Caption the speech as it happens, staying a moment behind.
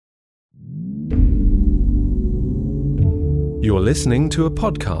You're listening to a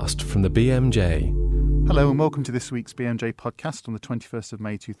podcast from the BMJ. Hello and welcome to this week's BMJ podcast on the 21st of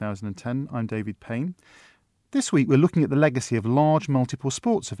May 2010. I'm David Payne. This week we're looking at the legacy of large multiple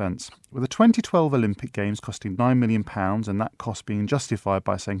sports events, with the 2012 Olympic Games costing £9 million and that cost being justified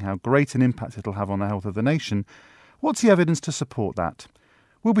by saying how great an impact it'll have on the health of the nation. What's the evidence to support that?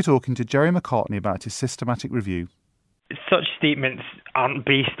 We'll be talking to Gerry McCartney about his systematic review. Such statements aren't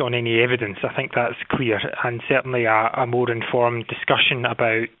based on any evidence. I think that's clear, and certainly a more informed discussion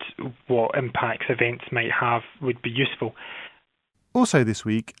about what impacts events might have would be useful. Also this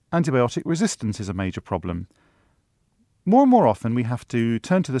week, antibiotic resistance is a major problem. More and more often we have to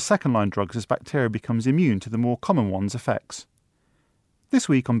turn to the second-line drugs as bacteria becomes immune to the more common ones' effects. This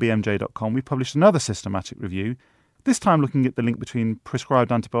week on BMJ.com we published another systematic review, this time looking at the link between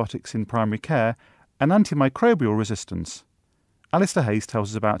prescribed antibiotics in primary care and antimicrobial resistance. Alastair Hay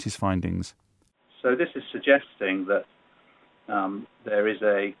tells us about his findings. So this is suggesting that there is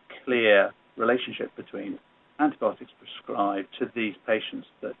a clear relationship between antibiotics prescribed to these patients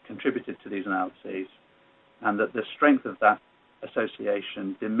that contributed to these analyses, and that the strength of that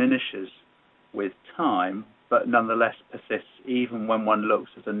association diminishes with time, but nonetheless persists even when one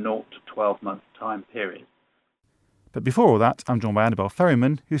looks at a 0 to 12-month time period. But before all that, I'm joined by Annabel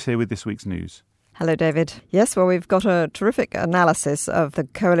Ferriman, who's here with this week's news. Hello, David. Yes, well, we've got a terrific analysis of the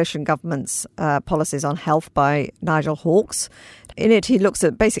coalition government's policies on health by Nigel Hawkes. In it, he looks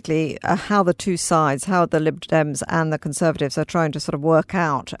at basically how the two sides, how the Lib Dems and the Conservatives are trying to sort of work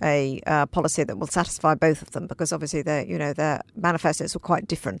out a policy that will satisfy both of them, because obviously their manifestos were quite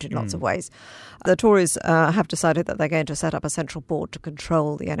different in lots of ways. The Tories have decided that they're going to set up a central board to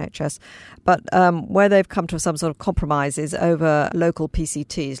control the NHS, but where they've come to some sort of compromise is over local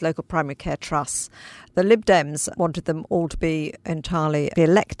PCTs, local primary care trusts. The Lib Dems wanted them all to be entirely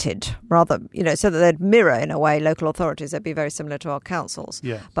elected, rather, so that they'd mirror, in a way, local authorities. They'd be very similar to our councils,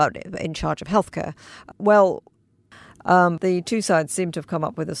 but in charge of healthcare. Well, the two sides seem to have come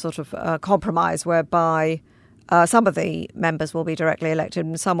up with a sort of compromise whereby some of the members will be directly elected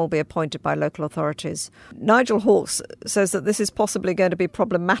and some will be appointed by local authorities. Nigel Hawkes says that this is possibly going to be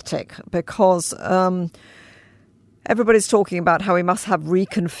problematic because everybody's talking about how we must have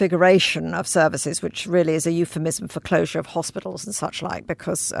reconfiguration of services, which really is a euphemism for closure of hospitals and such like,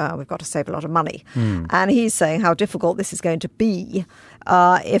 because we've got to save a lot of money. And he's saying how difficult this is going to be.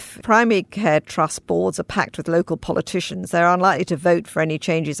 If primary care trust boards are packed with local politicians, they're unlikely to vote for any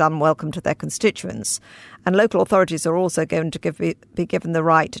changes unwelcome to their constituents. And local authorities are also going to be given the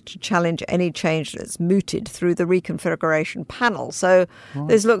right to challenge any change that's mooted through the reconfiguration panel. So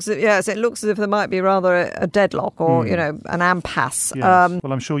this looks, it looks as if there might be rather a deadlock or, an impasse. Yes.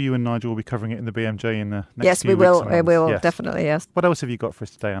 Well, I'm sure you and Nigel will be covering it in the BMJ in the next few weeks. Yes, we will, definitely, yes. What else have you got for us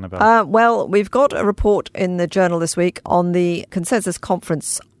today, Annabel? Well, we've got a report in the Journal this week on the Consensus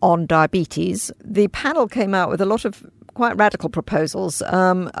Conference on Diabetes. The panel came out with a lot of quite radical proposals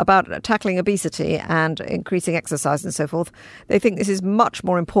about tackling obesity and increasing exercise and so forth. They think this is much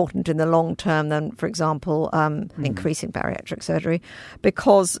more important in the long term than, for example, increasing bariatric surgery,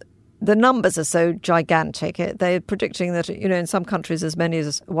 because the numbers are so gigantic. They're predicting that, in some countries as many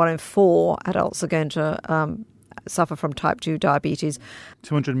as 1 in 4 adults are going to suffer from type 2 diabetes.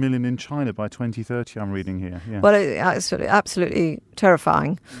 200 million in China by 2030, I'm reading here. Yeah. Well, it's absolutely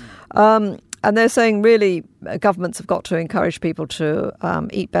terrifying. And they're saying really governments have got to encourage people to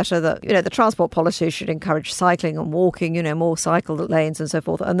eat better, that, the transport policy should encourage cycling and walking, more cycle lanes and so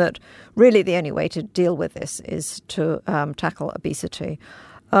forth, and that really the only way to deal with this is to tackle obesity.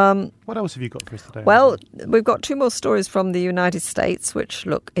 What else have you got for us today? Well, we've got 2 more stories from the United States which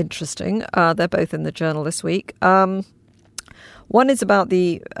look interesting. They're both in the Journal this week. One is about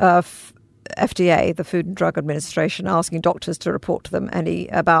the FDA, the Food and Drug Administration, asking doctors to report to them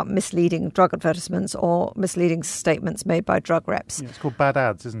about misleading drug advertisements or misleading statements made by drug reps. Yeah, it's called bad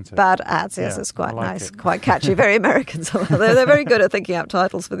ads, isn't it? Bad ads, yes, it's quite nice, quite catchy, very American. They're very good at thinking up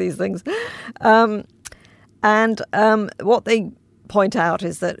titles for these things. And what they point out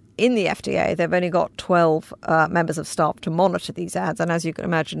is that in the FDA, they've only got 12 members of staff to monitor these ads. And as you can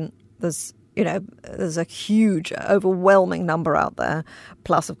imagine, there's a huge, overwhelming number out there,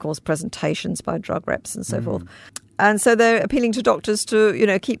 plus, of course, presentations by drug reps and so forth. And so they're appealing to doctors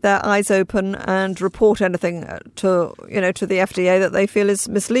to, keep their eyes open and report anything to the FDA that they feel is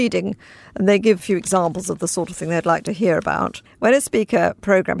misleading. And they give a few examples of the sort of thing they'd like to hear about. When a speaker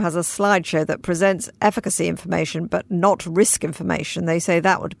program has a slideshow that presents efficacy information but not risk information, they say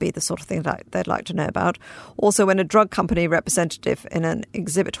that would be the sort of thing that they'd like to know about. Also, when a drug company representative in an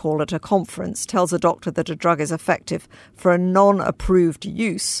exhibit hall at a conference tells a doctor that a drug is effective for a non-approved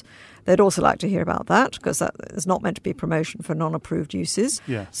use, they'd also like to hear about that, because that is not meant to be promotion for non-approved uses.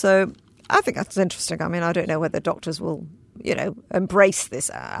 Yeah. So I think that's interesting. I mean, I don't know whether doctors will embrace this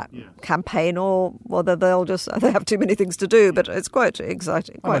campaign, or whether they have too many things to do, but it's quite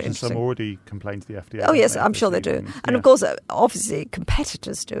exciting, quite interesting. Some already complain to the FDA. Oh yes, I'm sure they do. And of course, obviously,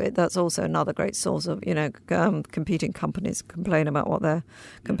 competitors do it. That's also another great source of, competing companies complain about what their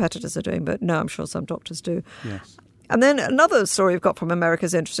competitors are doing. But no, I'm sure some doctors do. Yes. And then another story we've got from America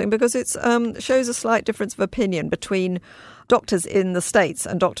is interesting because it shows a slight difference of opinion between doctors in the States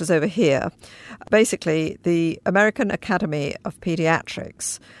and doctors over here. Basically, the American Academy of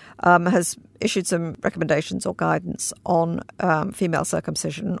Pediatrics has issued some recommendations or guidance on female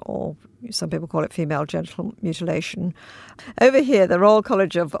circumcision, or some people call it female genital mutilation. Over here, the Royal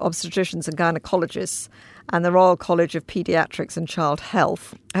College of Obstetricians and Gynecologists and the Royal College of Paediatrics and Child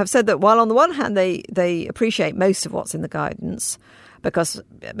Health have said that while on the one hand they appreciate most of what's in the guidance, because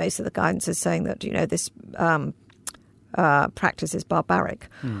most of the guidance is saying that, this practice is barbaric,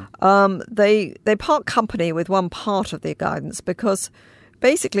 they part company with one part of the guidance, because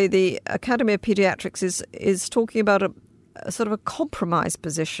basically the Academy of Paediatrics is talking about a sort of a compromise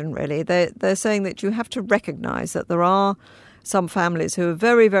position, really. They're saying that you have to recognise that there are some families who are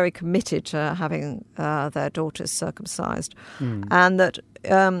very, very committed to having their daughters circumcised, and that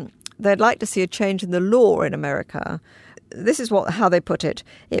they'd like to see a change in the law in America. This is how they put it.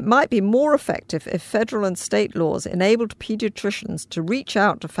 It might be more effective if federal and state laws enabled paediatricians to reach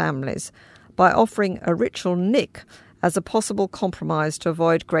out to families by offering a ritual nick as a possible compromise to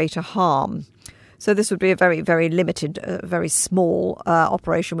avoid greater harm. So this would be a very, very limited, very small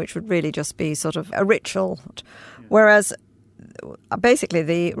operation, which would really just be sort of a ritual. Whereas basically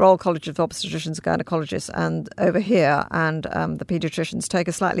the Royal College of Obstetricians and Gynecologists and over here and the paediatricians take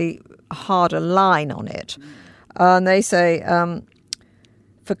a slightly harder line on it. And they say,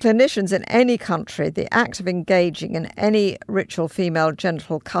 for clinicians in any country, the act of engaging in any ritual female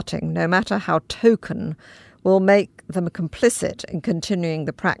genital cutting, no matter how token, will make them complicit in continuing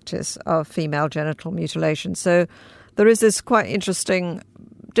the practice of female genital mutilation. So there is this quite interesting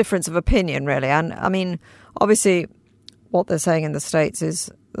difference of opinion, really. And, I mean, obviously what they're saying in the States is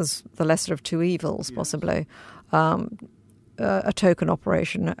there's the lesser of two evils, possibly, a token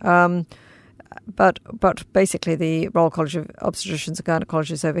operation. But basically the Royal College of Obstetricians and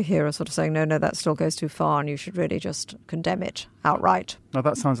Gynecologists over here are sort of saying, no, that still goes too far and you should really just condemn it outright. Now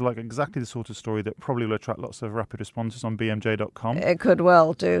that sounds like exactly the sort of story that probably will attract lots of rapid responses on bmj.com. It could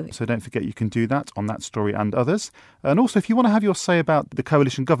well do. So don't forget you can do that on that story and others. And also if you want to have your say about the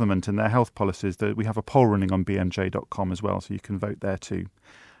coalition government and their health policies, we have a poll running on bmj.com as well, so you can vote there too.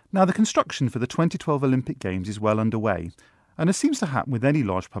 Now the construction for the 2012 Olympic Games is well underway. And as seems to happen with any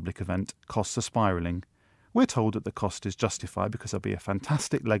large public event, costs are spiralling. We're told that the cost is justified because there'll be a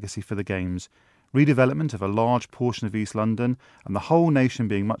fantastic legacy for the Games, redevelopment of a large portion of East London and the whole nation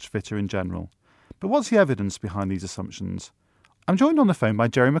being much fitter in general. But what's the evidence behind these assumptions? I'm joined on the phone by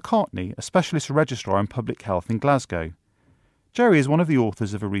Gerry McCartney, a specialist registrar in public health in Glasgow. Gerry is one of the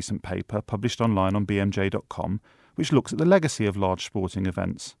authors of a recent paper published online on bmj.com, which looks at the legacy of large sporting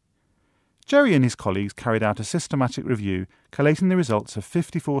events. Gerry and his colleagues carried out a systematic review, collating the results of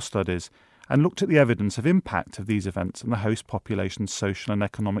 54 studies, and looked at the evidence of impact of these events on the host population's social and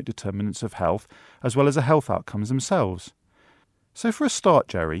economic determinants of health, as well as the health outcomes themselves. So for a start,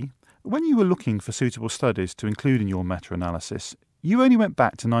 Gerry, when you were looking for suitable studies to include in your meta-analysis, you only went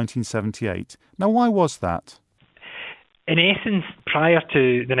back to 1978. Now, why was that? In essence, prior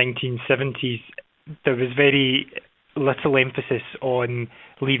to the 1970s, there was very little emphasis on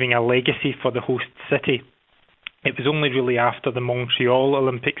leaving a legacy for the host city. It was only really after the Montreal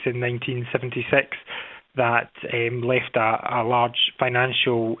Olympics in 1976 that left a large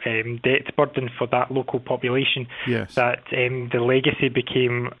financial debt burden for that local population, that the legacy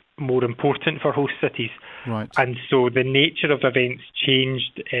became more important for host cities. Right. And so the nature of events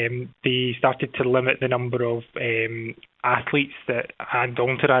changed. They started to limit the number of athletes and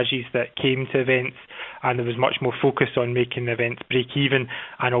entourages that came to events, and there was much more focus on making the events break even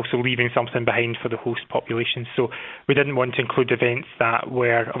and also leaving something behind for the host population. So we didn't want to include events that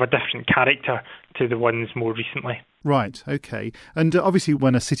were of a different character to the ones more recently. Right, OK. And obviously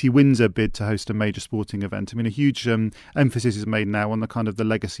when a city wins a bid to host a major sporting event, I mean, a huge emphasis is made now on the kind of the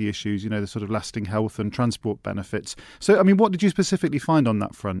legacy issues, the sort of lasting health and transport benefits. So, I mean, what did you specifically find on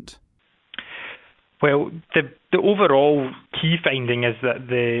that front? Well, the overall key finding is that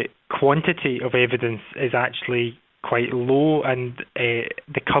the quantity of evidence is actually quite low, and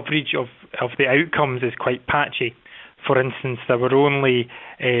the coverage of the outcomes is quite patchy. For instance, there were only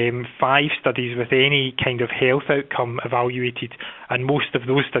 5 studies with any kind of health outcome evaluated, and most of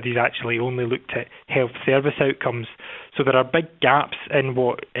those studies actually only looked at health service outcomes. So there are big gaps in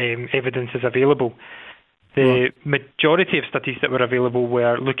what evidence is available. The majority of studies that were available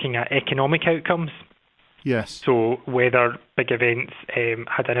were looking at economic outcomes. Yes. So whether big events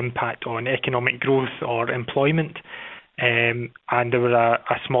had an impact on economic growth or employment. And there was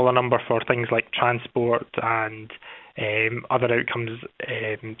a smaller number for things like transport and other outcomes,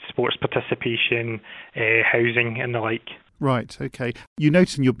 sports participation, housing and the like. Right, okay. You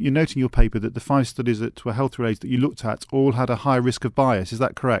note in your paper that the 5 studies that were health-related that you looked at all had a high risk of bias. Is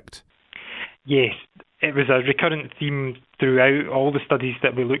that correct? Yes. It was a recurrent theme throughout all the studies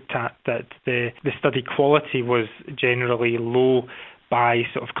that we looked at, that the study quality was generally low by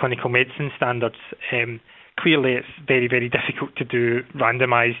sort of clinical medicine standards. Clearly, it's very, very difficult to do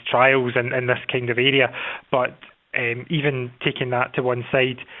randomised trials in this kind of area, but even taking that to one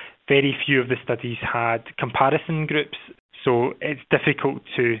side, very few of the studies had comparison groups, so it's difficult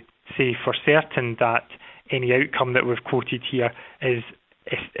to say for certain that any outcome that we've quoted here is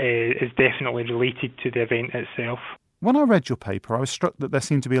definitely related to the event itself. When I read your paper, I was struck that there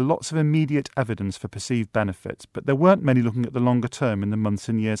seemed to be lots of immediate evidence for perceived benefits, but there weren't many looking at the longer term in the months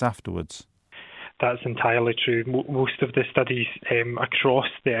and years afterwards. That's entirely true. Most of the studies across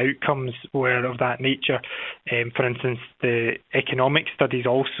the outcomes were of that nature. For instance, the economic studies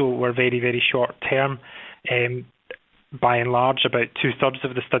also were very, very short term. By and large, about 2/3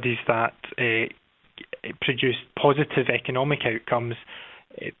 of the studies that produced positive economic outcomes,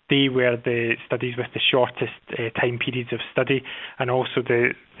 they were the studies with the shortest time periods of study, and also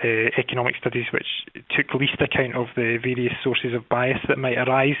the economic studies which took least account of the various sources of bias that might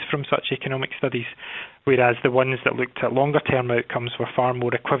arise from such economic studies, whereas the ones that looked at longer term outcomes were far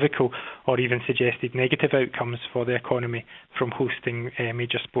more equivocal or even suggested negative outcomes for the economy from hosting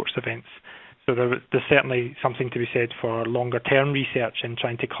major sports events. So there's certainly something to be said for longer term research and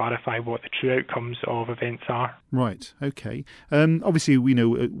trying to clarify what the true outcomes of events are. Right, okay. Obviously, we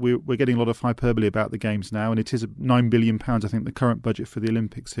know we're getting a lot of hyperbole about the Games now, and it is £9 billion, I think, the current budget for the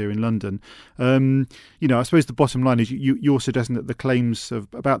Olympics here in London. I suppose the bottom line is you're suggesting that the claims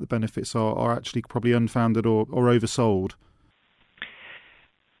about the benefits are actually probably unfounded or oversold.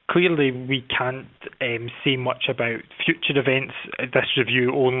 Clearly, we can't say much about future events. This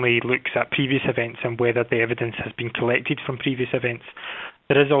review only looks at previous events and whether the evidence has been collected from previous events.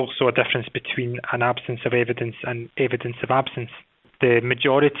 There is also a difference between an absence of evidence and evidence of absence. The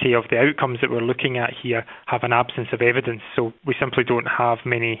majority of the outcomes that we're looking at here have an absence of evidence, so we simply don't have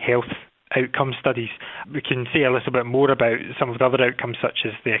many health outcome studies. We can say a little bit more about some of the other outcomes, such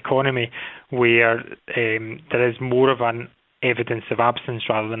as the economy, where there is more of an evidence of absence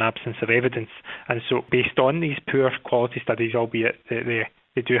rather than absence of evidence. And so based on these poor quality studies, albeit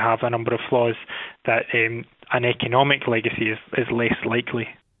they do have a number of flaws, that an economic legacy is less likely.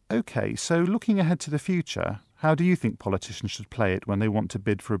 OK, so looking ahead to the future, how do you think politicians should play it when they want to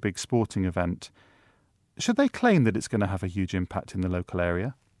bid for a big sporting event? Should they claim that it's going to have a huge impact in the local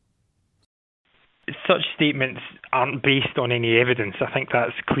area? Such statements aren't based on any evidence. I think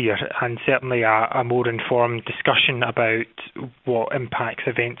that's clear, and certainly a more informed discussion about what impacts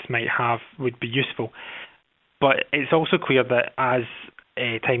events might have would be useful. But it's also clear that as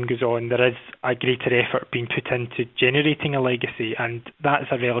time goes on, there is a greater effort being put into generating a legacy, and that's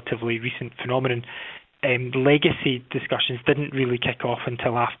a relatively recent phenomenon. Legacy discussions didn't really kick off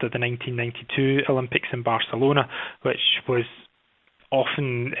until after the 1992 Olympics in Barcelona, which was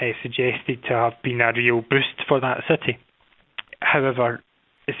often suggested to have been a real boost for that city. However,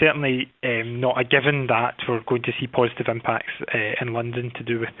 it's certainly not a given that we're going to see positive impacts in London to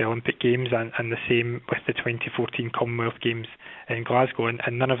do with the Olympic Games, and the same with the 2014 Commonwealth Games in Glasgow, and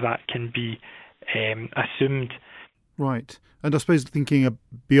none of that can be assumed. Right. And I suppose thinking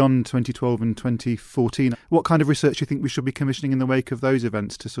beyond 2012 and 2014, what kind of research do you think we should be commissioning in the wake of those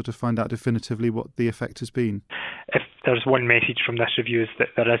events to sort of find out definitively what the effect has been? If there's one message from this review, is that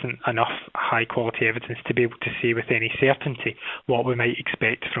there isn't enough high-quality evidence to be able to say with any certainty what we might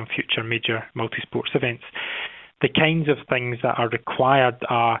expect from future major multi-sports events. The kinds of things that are required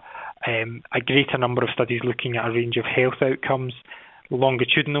are a greater number of studies looking at a range of health outcomes,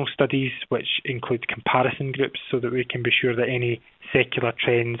 longitudinal studies which include comparison groups so that we can be sure that any secular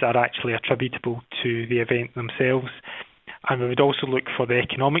trends are actually attributable to the event themselves. And we would also look for the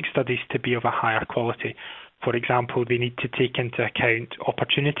economic studies to be of a higher quality. For example, they need to take into account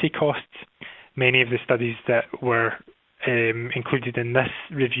opportunity costs. many of the studies that were included in this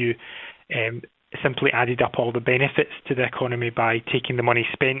review simply added up all the benefits to the economy by taking the money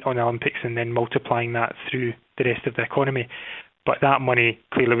spent on the Olympics and then multiplying that through the rest of the economy. But that money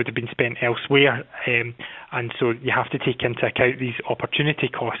clearly would have been spent elsewhere, and so you have to take into account these opportunity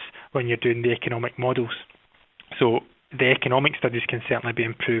costs when you're doing the economic models. So the economic studies can certainly be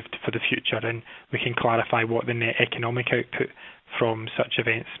improved for the future, and we can clarify what the net economic output from such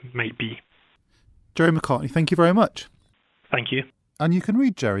events might be. Gerry McCartney, thank you very much. Thank you. And you can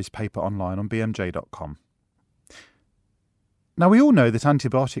read Gerry's paper online on bmj.com. Now, we all know that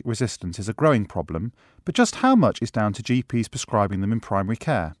antibiotic resistance is a growing problem, but just how much is down to GPs prescribing them in primary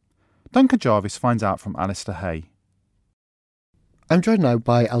care? Duncan Jarvis finds out from Alastair Hay. I'm joined now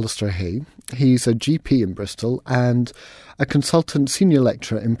by Alastair Hay. He's a GP in Bristol and a consultant senior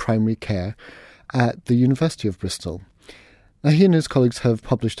lecturer in primary care at the University of Bristol. Now, he and his colleagues have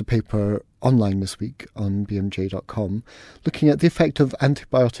published a paper online this week on bmj.com looking at the effect of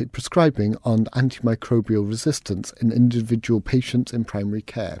antibiotic prescribing on antimicrobial resistance in individual patients in primary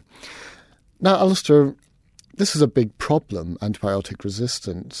care. Now, Alastair, this is a big problem, antibiotic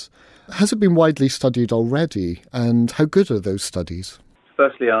resistance. Has it been widely studied already, and how good are those studies?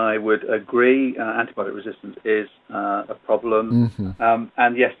 Firstly, I would agree antibiotic resistance is a problem. Mm-hmm.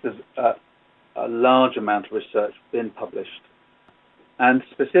 And yes, there's a large amount of research been published. And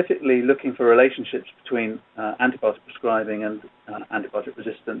specifically looking for relationships between antibiotic prescribing and antibiotic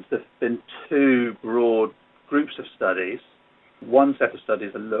resistance, there have been two broad groups of studies. One set of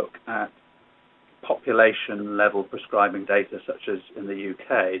studies that look at population-level prescribing data, such as in the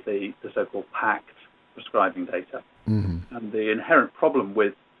UK, the so-called PACT prescribing data. Mm-hmm. And the inherent problem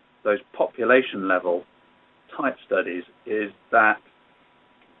with those population-level type studies is that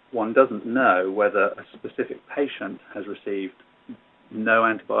one doesn't know whether a specific patient has received no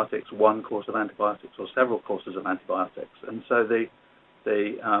antibiotics, one course of antibiotics, or several courses of antibiotics. And so the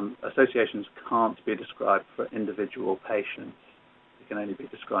associations can't be described for individual patients. They can only be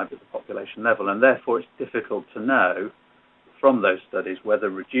described at the population level. And therefore, it's difficult to know from those studies whether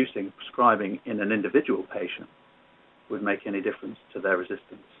reducing prescribing in an individual patient would make any difference to their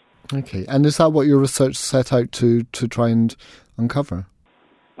resistance. Okay, and is that what your research set out to try and uncover?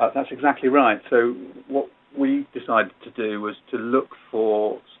 That's exactly right. So what we decided to do was to look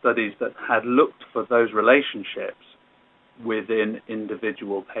for studies that had looked for those relationships within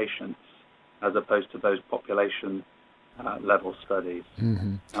individual patients as opposed to those population level studies.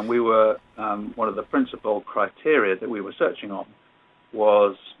 Mm-hmm. And we were, one of the principal criteria that we were searching on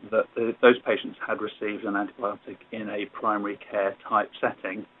was that those patients had received an antibiotic in a primary care type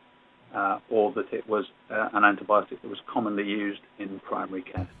setting, or that it was an antibiotic that was commonly used in primary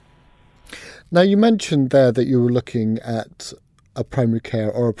care. Now, you mentioned there that you were looking at a primary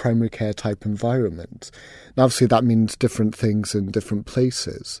care or a primary care type environment. Now, obviously, that means different things in different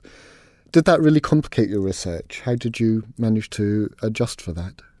places. Did that really complicate your research? How did you manage to adjust for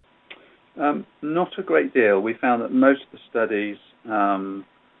that? Not a great deal. We found that most of the studies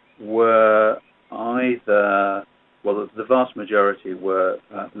were either, well, the vast majority were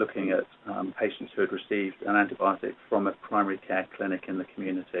looking at patients who had received an antibiotic from a primary care clinic in the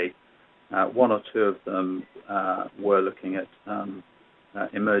community. One or two of them were looking at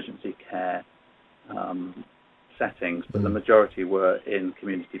emergency care settings, but the majority were in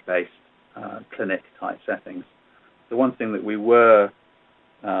community-based clinic-type settings. The one thing that we were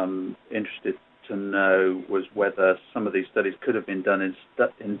interested to know was whether some of these studies could have been done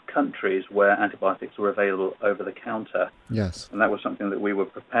in countries where antibiotics were available over the counter. Yes. And that was something that we were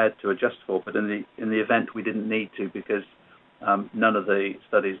prepared to adjust for, but in the event we didn't need to, because none of the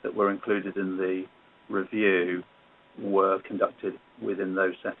studies that were included in the review were conducted within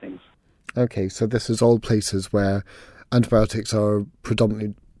those settings. Okay, so this is all places where antibiotics are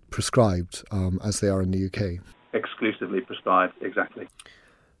predominantly prescribed, as they are in the UK. Exclusively prescribed, exactly.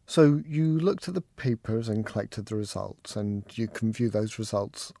 So you looked at the papers and collected the results, and you can view those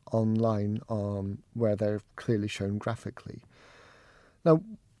results online where they're clearly shown graphically. Now,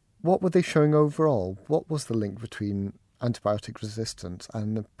 what were they showing overall? What was the link between antibiotic resistance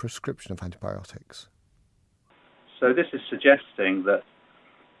and the prescription of antibiotics? So this is suggesting that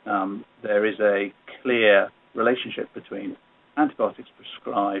there is a clear relationship between antibiotics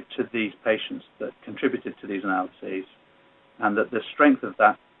prescribed to these patients that contributed to these analyses, and that the strength of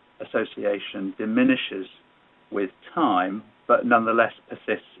that association diminishes with time, but nonetheless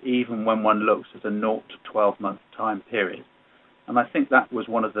persists even when one looks at a 0 to 12-month time period. And I think that was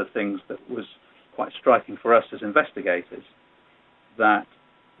one of the things that was quite striking for us as investigators, that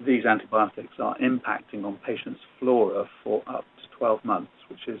these antibiotics are impacting on patients' flora for up to 12 months,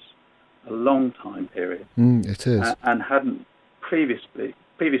 which is a long time period. It is. And hadn't previously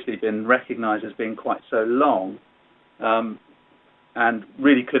been recognised as being quite so long, and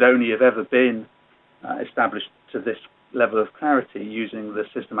really could only have ever been established to this level of clarity using the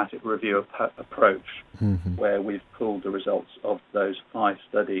systematic review approach, where we've pulled the results of those 5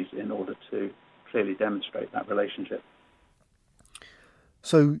 studies in order to clearly demonstrate that relationship.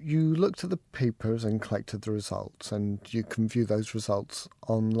 So you looked at the papers and collected the results, and you can view those results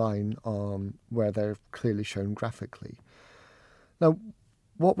online where they're clearly shown graphically. Now,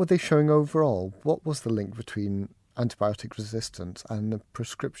 what were they showing overall? What was the link between antibiotic resistance and the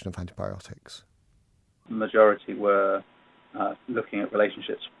prescription of antibiotics? The majority were looking at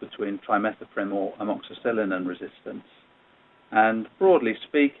relationships between trimethoprim or amoxicillin and resistance. And broadly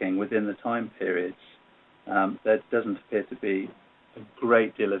speaking, within the time periods, there doesn't appear to be a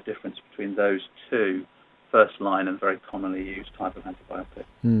great deal of difference between those two first-line and very commonly used type of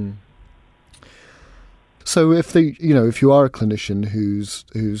antibiotic. So if you are a clinician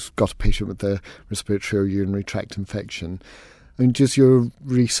who's got a patient with a respiratory or urinary tract infection, does your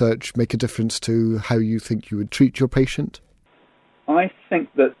research make a difference to how you think you would treat your patient? I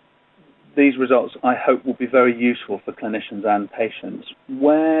think that these results, I hope, will be very useful for clinicians and patients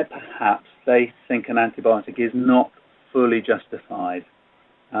where perhaps they think an antibiotic is not fully justified.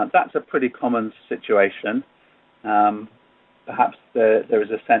 That's a pretty common situation. Perhaps there is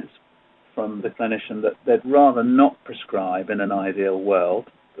a sense from the clinician that they'd rather not prescribe in an ideal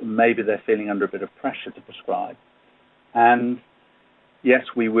world. Maybe they're feeling under a bit of pressure to prescribe. And yes,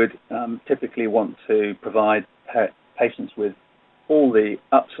 we would typically want to provide patients with all the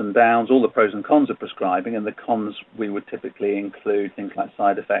ups and downs, all the pros and cons of prescribing, and the cons we would typically include things like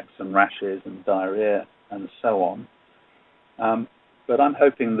side effects and rashes and diarrhea and so on. But I'm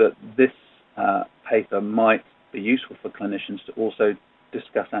hoping that this paper might be useful for clinicians to also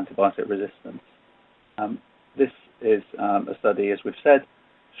discuss antibiotic resistance. This is a study, as we've said,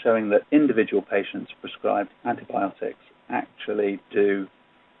 showing that individual patients prescribed antibiotics actually do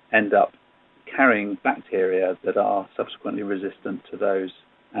end up carrying bacteria that are subsequently resistant to those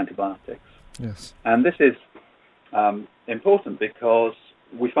antibiotics. Yes. And this is important because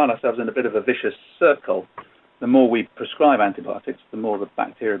we find ourselves in a bit of a vicious circle. The more we prescribe antibiotics, the more the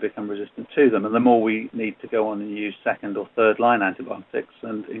bacteria become resistant to them, and the more we need to go on and use second or third line antibiotics,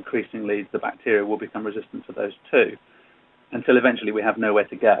 and increasingly the bacteria will become resistant to those too, until eventually we have nowhere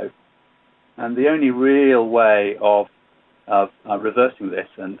to go. And the only real way of reversing this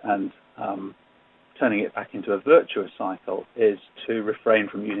and turning it back into a virtuous cycle is to refrain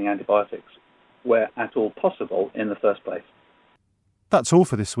from using antibiotics where at all possible in the first place. That's all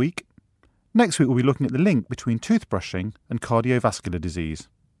for this week. Next week we'll be looking at the link between toothbrushing and cardiovascular disease.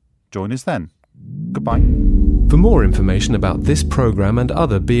 Join us then. Goodbye. For more information about this programme and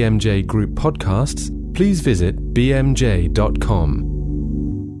other BMJ Group podcasts, please visit bmj.com.